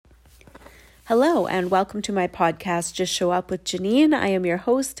Hello, and welcome to my podcast, Just Show Up with Janine. I am your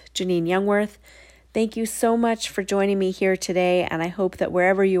host, Janine Youngworth. Thank you so much for joining me here today, and I hope that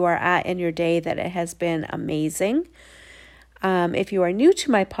wherever you are at in your day, that it has been amazing. If you are new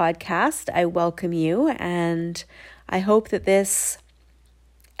to my podcast, I welcome you, and I hope that this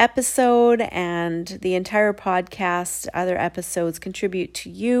episode and the entire podcast, other episodes, contribute to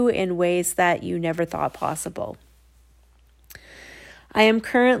you in ways that you never thought possible. I am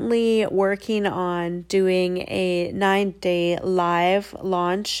currently working on doing a 9-day live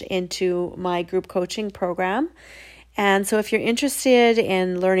launch into my group coaching program. And so if you're interested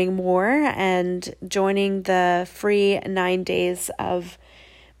in learning more and joining the free 9 days of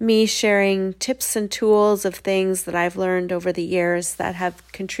me sharing tips and tools of things that I've learned over the years that have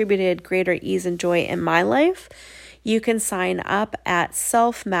contributed greater ease and joy in my life, you can sign up at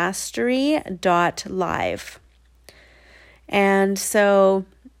selfmastery.live. And so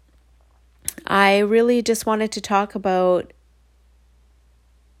I really just wanted to talk about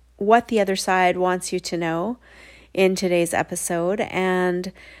what the other side wants you to know in today's episode.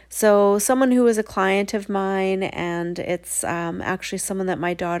 And so someone who was a client of mine, and it's actually someone that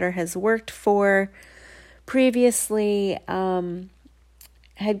my daughter has worked for previously, had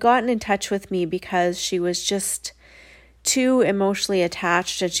gotten in touch with me because she was just too emotionally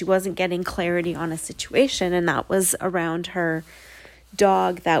attached and she wasn't getting clarity on a situation, and that was around her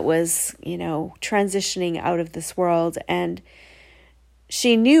dog that was, transitioning out of this world. And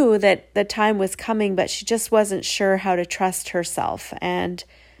she knew that the time was coming, but she just wasn't sure how to trust herself. And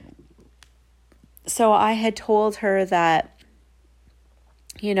so I had told her that,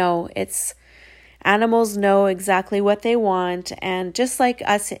 it's animals know exactly what they want, and just like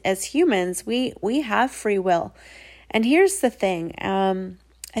us as humans, we have free will. And here's the thing,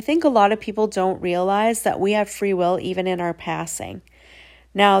 I think a lot of people don't realize that we have free will even in our passing.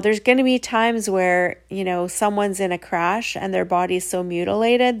 Now, there's going to be times where, someone's in a crash and their body's so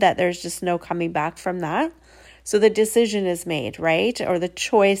mutilated that there's just no coming back from that. So the decision is made, right? Or the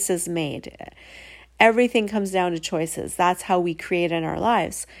choice is made. Everything comes down to choices. That's how we create in our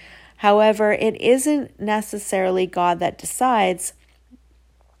lives. However, it isn't necessarily God that decides.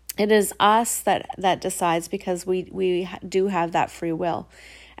 It is us that decides, because we do have that free will.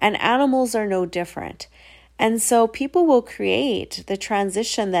 And animals are no different. And so people will create the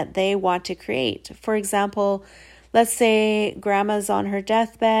transition that they want to create. For example, let's say grandma's on her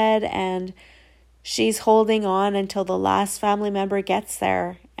deathbed and she's holding on until the last family member gets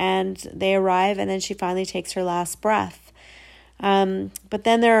there and they arrive, and then she finally takes her last breath. But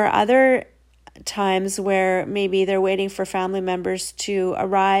then there are other times where maybe they're waiting for family members to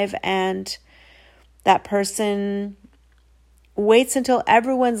arrive, and that person waits until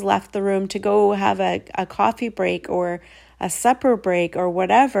everyone's left the room to go have a coffee break or a supper break or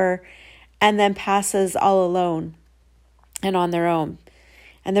whatever, and then passes all alone and on their own.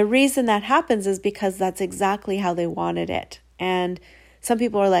 And the reason that happens is because that's exactly how they wanted it. And some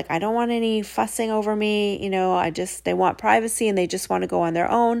people are like, I don't want any fussing over me, they want privacy and they just want to go on their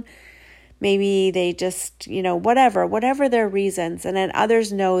own. Maybe they just, whatever their reasons. And then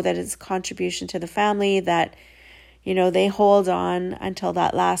others know that it's a contribution to the family, that, they hold on until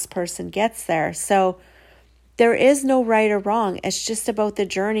that last person gets there. So there is no right or wrong. It's just about the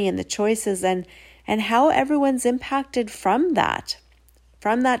journey and the choices and how everyone's impacted from that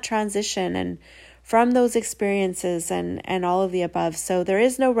transition and from those experiences and all of the above. So there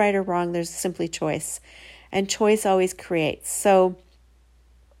is no right or wrong. There's simply choice, and choice always creates. So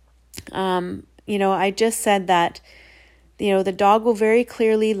I just said that, the dog will very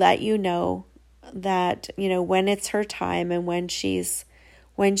clearly let you know that, when it's her time and when she's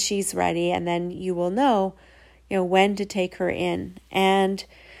ready, and then you will know, when to take her in. And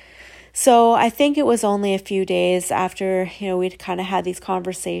so I think it was only a few days after, we'd kind of had these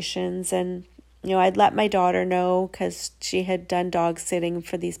conversations, and, I'd let my daughter know because she had done dog sitting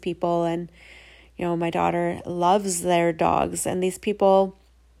for these people, and, my daughter loves their dogs, and these people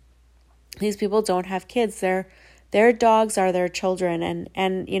don't have kids. Their dogs are their children.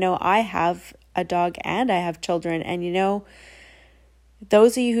 And I have a dog and I have children. And,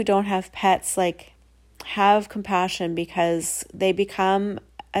 those of you who don't have pets, have compassion, because they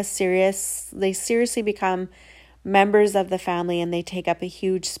seriously become members of the family, and they take up a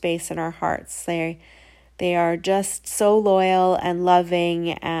huge space in our hearts. They are just so loyal and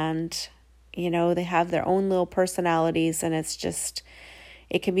loving, and, they have their own little personalities, and it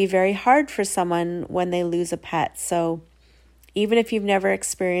can be very hard for someone when they lose a pet. So even if you've never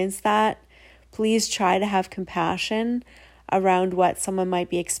experienced that, please try to have compassion around what someone might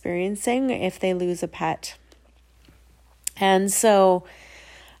be experiencing if they lose a pet. And so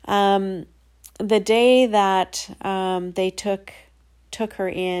the day that they took her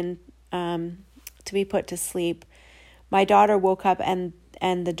in to be put to sleep, my daughter woke up and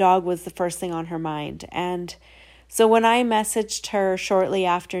the dog was the first thing on her mind. And so when I messaged her shortly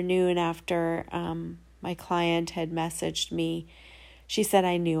afternoon after my client had messaged me, she said,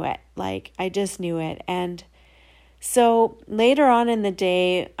 I knew it. Like, I just knew it. And so later on in the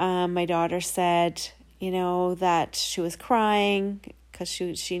day, my daughter said, that she was crying because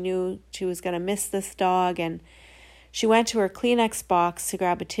she knew she was going to miss this dog. And she went to her Kleenex box to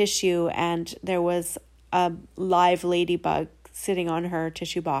grab a tissue, and there was a live ladybug sitting on her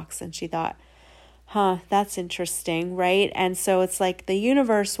tissue box. And she thought, that's interesting, right? And so it's like the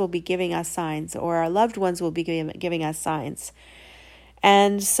universe will be giving us signs, or our loved ones will be giving us signs.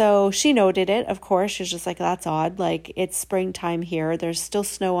 And so she noted it, of course. She was just like, that's odd. Like, it's springtime here. There's still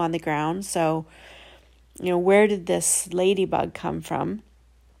snow on the ground. So, where did this ladybug come from?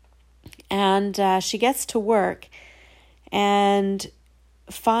 And she gets to work and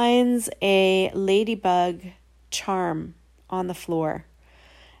finds a ladybug charm on the floor.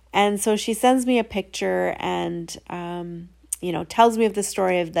 And so she sends me a picture and, tells me of the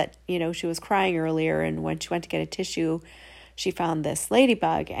story of that, she was crying earlier, and when she went to get a tissue, she found this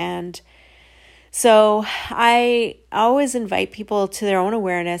ladybug. And so I always invite people to their own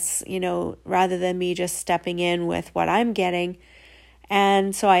awareness, rather than me just stepping in with what I'm getting.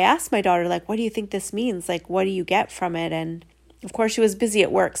 And so I asked my daughter, like, what do you think this means? Like, what do you get from it? And of course, she was busy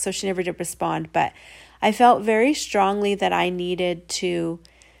at work, so she never did respond. But I felt very strongly that I needed to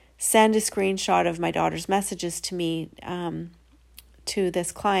send a screenshot of my daughter's messages to me, to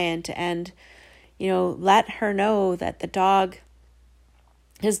this client, and let her know that the dog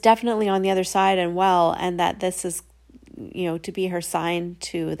is definitely on the other side and well, and that this is, to be her sign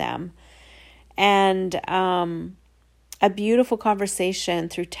to them. And a beautiful conversation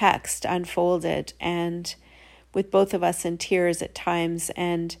through text unfolded, and with both of us in tears at times.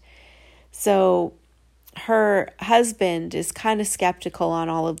 And so her husband is kind of skeptical on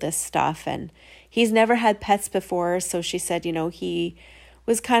all of this stuff, and he's never had pets before. So she said, he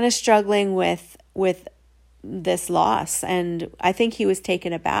was kind of struggling with this loss. And I think he was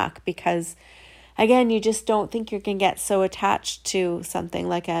taken aback because, again, you just don't think you can get so attached to something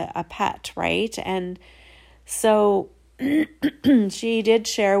like a pet, right? And so she did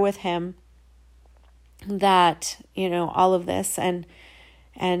share with him that, all of this and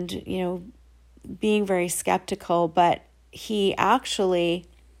being very skeptical, but he actually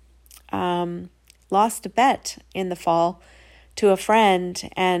lost a bet in the fall to a friend,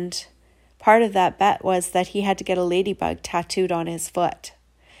 and part of that bet was that he had to get a ladybug tattooed on his foot.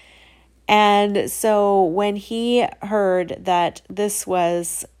 And so when he heard that this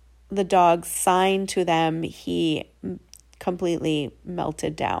was the dog's sign to them, he completely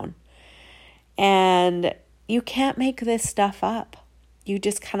melted down. And you can't make this stuff up. You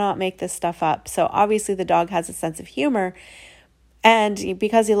just cannot make this stuff up. So obviously the dog has a sense of humor, and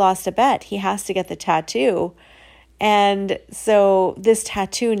because he lost a bet, he has to get the tattoo. And so this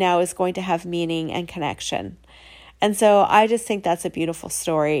tattoo now is going to have meaning and connection. And so I just think that's a beautiful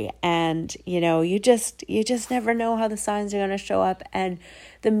story. And, you just never know how the signs are going to show up and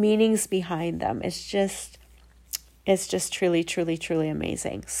the meanings behind them. It's just truly, truly, truly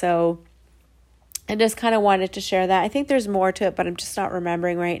amazing. So I just kind of wanted to share that. I think there's more to it, but I'm just not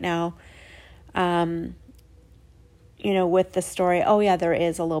remembering right now. With the story. Oh yeah, there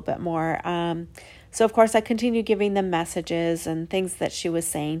is a little bit more. So of course I continued giving them messages and things that she was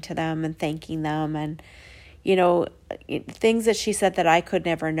saying to them and thanking them, and things that she said that I could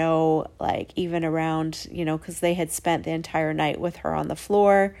never know, like even around, because they had spent the entire night with her on the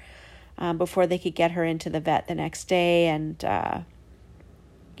floor before they could get her into the vet the next day. And,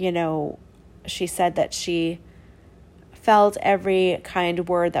 she said that she felt every kind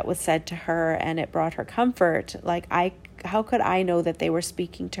word that was said to her, and it brought her comfort. Like, how could I know that they were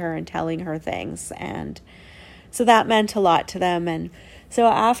speaking to her and telling her things? And so that meant a lot to them. And so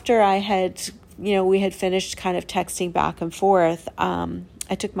after I had, we had finished kind of texting back and forth,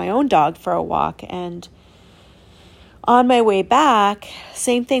 I took my own dog for a walk, and on my way back,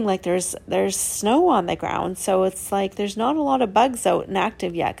 same thing, like there's snow on the ground. So it's like there's not a lot of bugs out and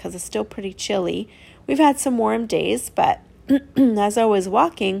active yet because it's still pretty chilly. We've had some warm days, but as I was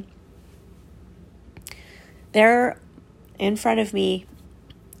walking, there in front of me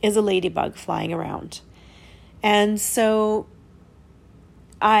is a ladybug flying around. And so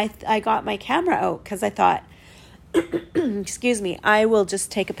I got my camera out because I thought, excuse me, I will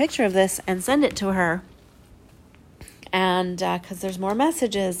just take a picture of this and send it to her. And because there's more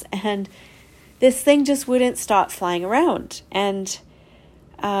messages, and this thing just wouldn't stop flying around. And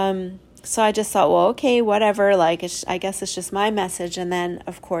So I just thought, well, okay, whatever. Like, I guess it's just my message. And then,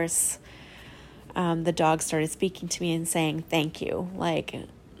 of course, the dog started speaking to me and saying, thank you. Like,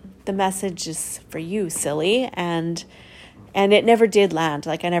 the message is for you, silly. And it never did land.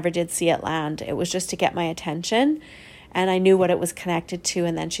 Like, I never did see it land. It was just to get my attention. And I knew what it was connected to.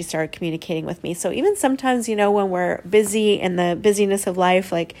 And then she started communicating with me. So even sometimes, when we're busy in the busyness of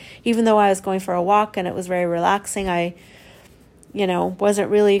life, like even though I was going for a walk and it was very relaxing, I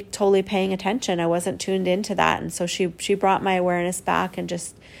wasn't really totally paying attention. I wasn't tuned into that. And so she brought my awareness back, and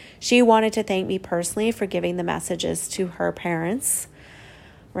she wanted to thank me personally for giving the messages to her parents.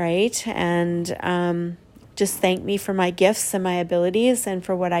 Right. And, just thank me for my gifts and my abilities and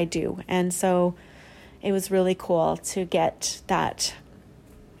for what I do. And so it was really cool to get that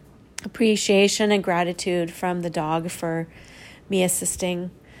appreciation and gratitude from the dog for me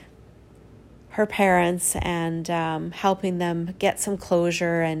assisting her parents and helping them get some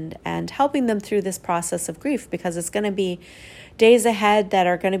closure and helping them through this process of grief, because it's going to be days ahead that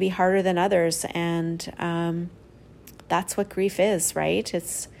are going to be harder than others. And that's what grief is, right?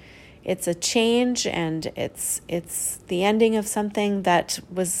 It's a change, and it's the ending of something that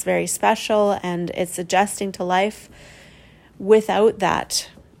was very special, and it's adjusting to life without that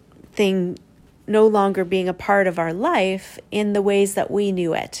thing no longer being a part of our life in the ways that we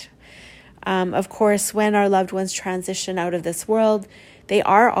knew it. Of course, when our loved ones transition out of this world, they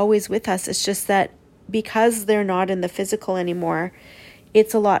are always with us. It's just that because they're not in the physical anymore,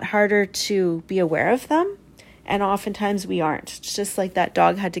 it's a lot harder to be aware of them. And oftentimes we aren't. It's just like that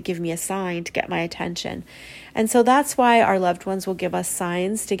dog had to give me a sign to get my attention. And so that's why our loved ones will give us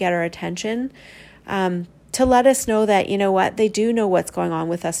signs to get our attention, to let us know that, they do know what's going on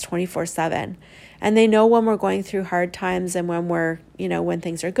with us 24/7. And they know when we're going through hard times and when we're, when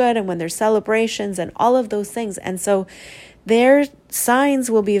things are good and when there's celebrations and all of those things. And so their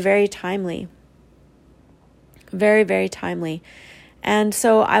signs will be very timely, very, very timely. And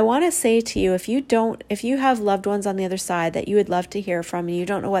so I want to say to you, if you have loved ones on the other side that you would love to hear from and you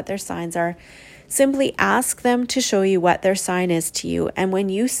don't know what their signs are, simply ask them to show you what their sign is to you. And when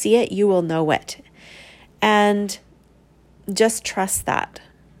you see it, you will know it. And just trust that.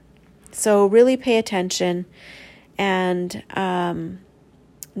 So really pay attention and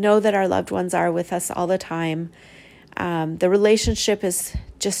know that our loved ones are with us all the time. The relationship has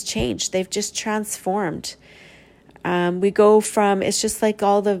just changed. They've just transformed. We go from, it's just like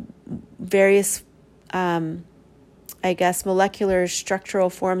all the various, molecular structural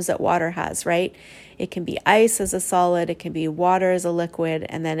forms that water has, right? It can be ice as a solid, it can be water as a liquid,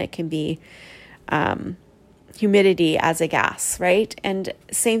 and then it can be humidity as a gas, right? And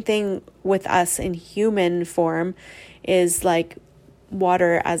same thing with us in human form is like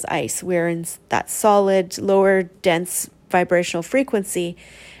water as ice. We're in that solid, lower, dense vibrational frequency.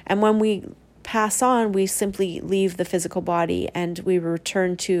 And when we pass on, we simply leave the physical body and we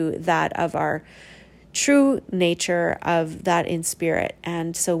return to that of our true nature of that in spirit.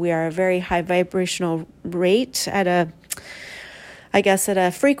 And so we are a very high vibrational rate at a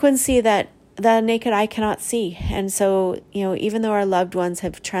frequency that the naked eye cannot see. And so, even though our loved ones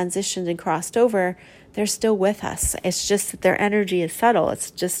have transitioned and crossed over, they're still with us. It's just that their energy is subtle.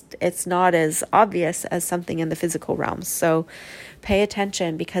 It's not as obvious as something in the physical realm. So pay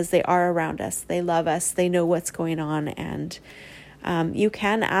attention, because they are around us. They love us. They know what's going on. And you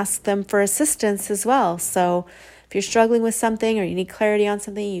can ask them for assistance as well. So if you're struggling with something or you need clarity on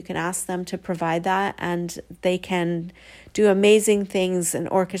something, you can ask them to provide that, and they can do amazing things and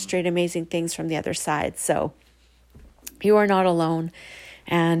orchestrate amazing things from the other side. So you are not alone.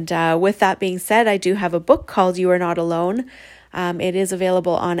 And with that being said, I do have a book called You Are Not Alone. It is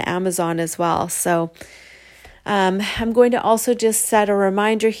available on Amazon as well. So I'm going to also just set a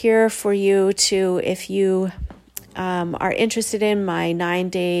reminder here for you to, if you are interested in my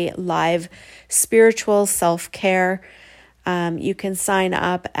 9-day live spiritual self-care, you can sign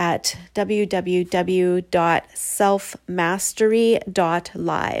up at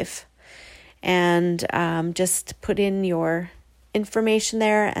www.selfmastery.live and just put in your information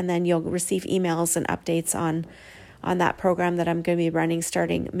there, and then you'll receive emails and updates on that program that I'm going to be running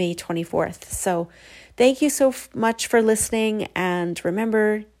starting May 24th. So thank you so much for listening, and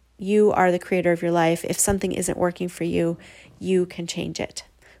remember, you are the creator of your life. If something isn't working for you, you can change it.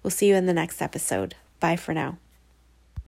 We'll see you in the next episode. Bye for now.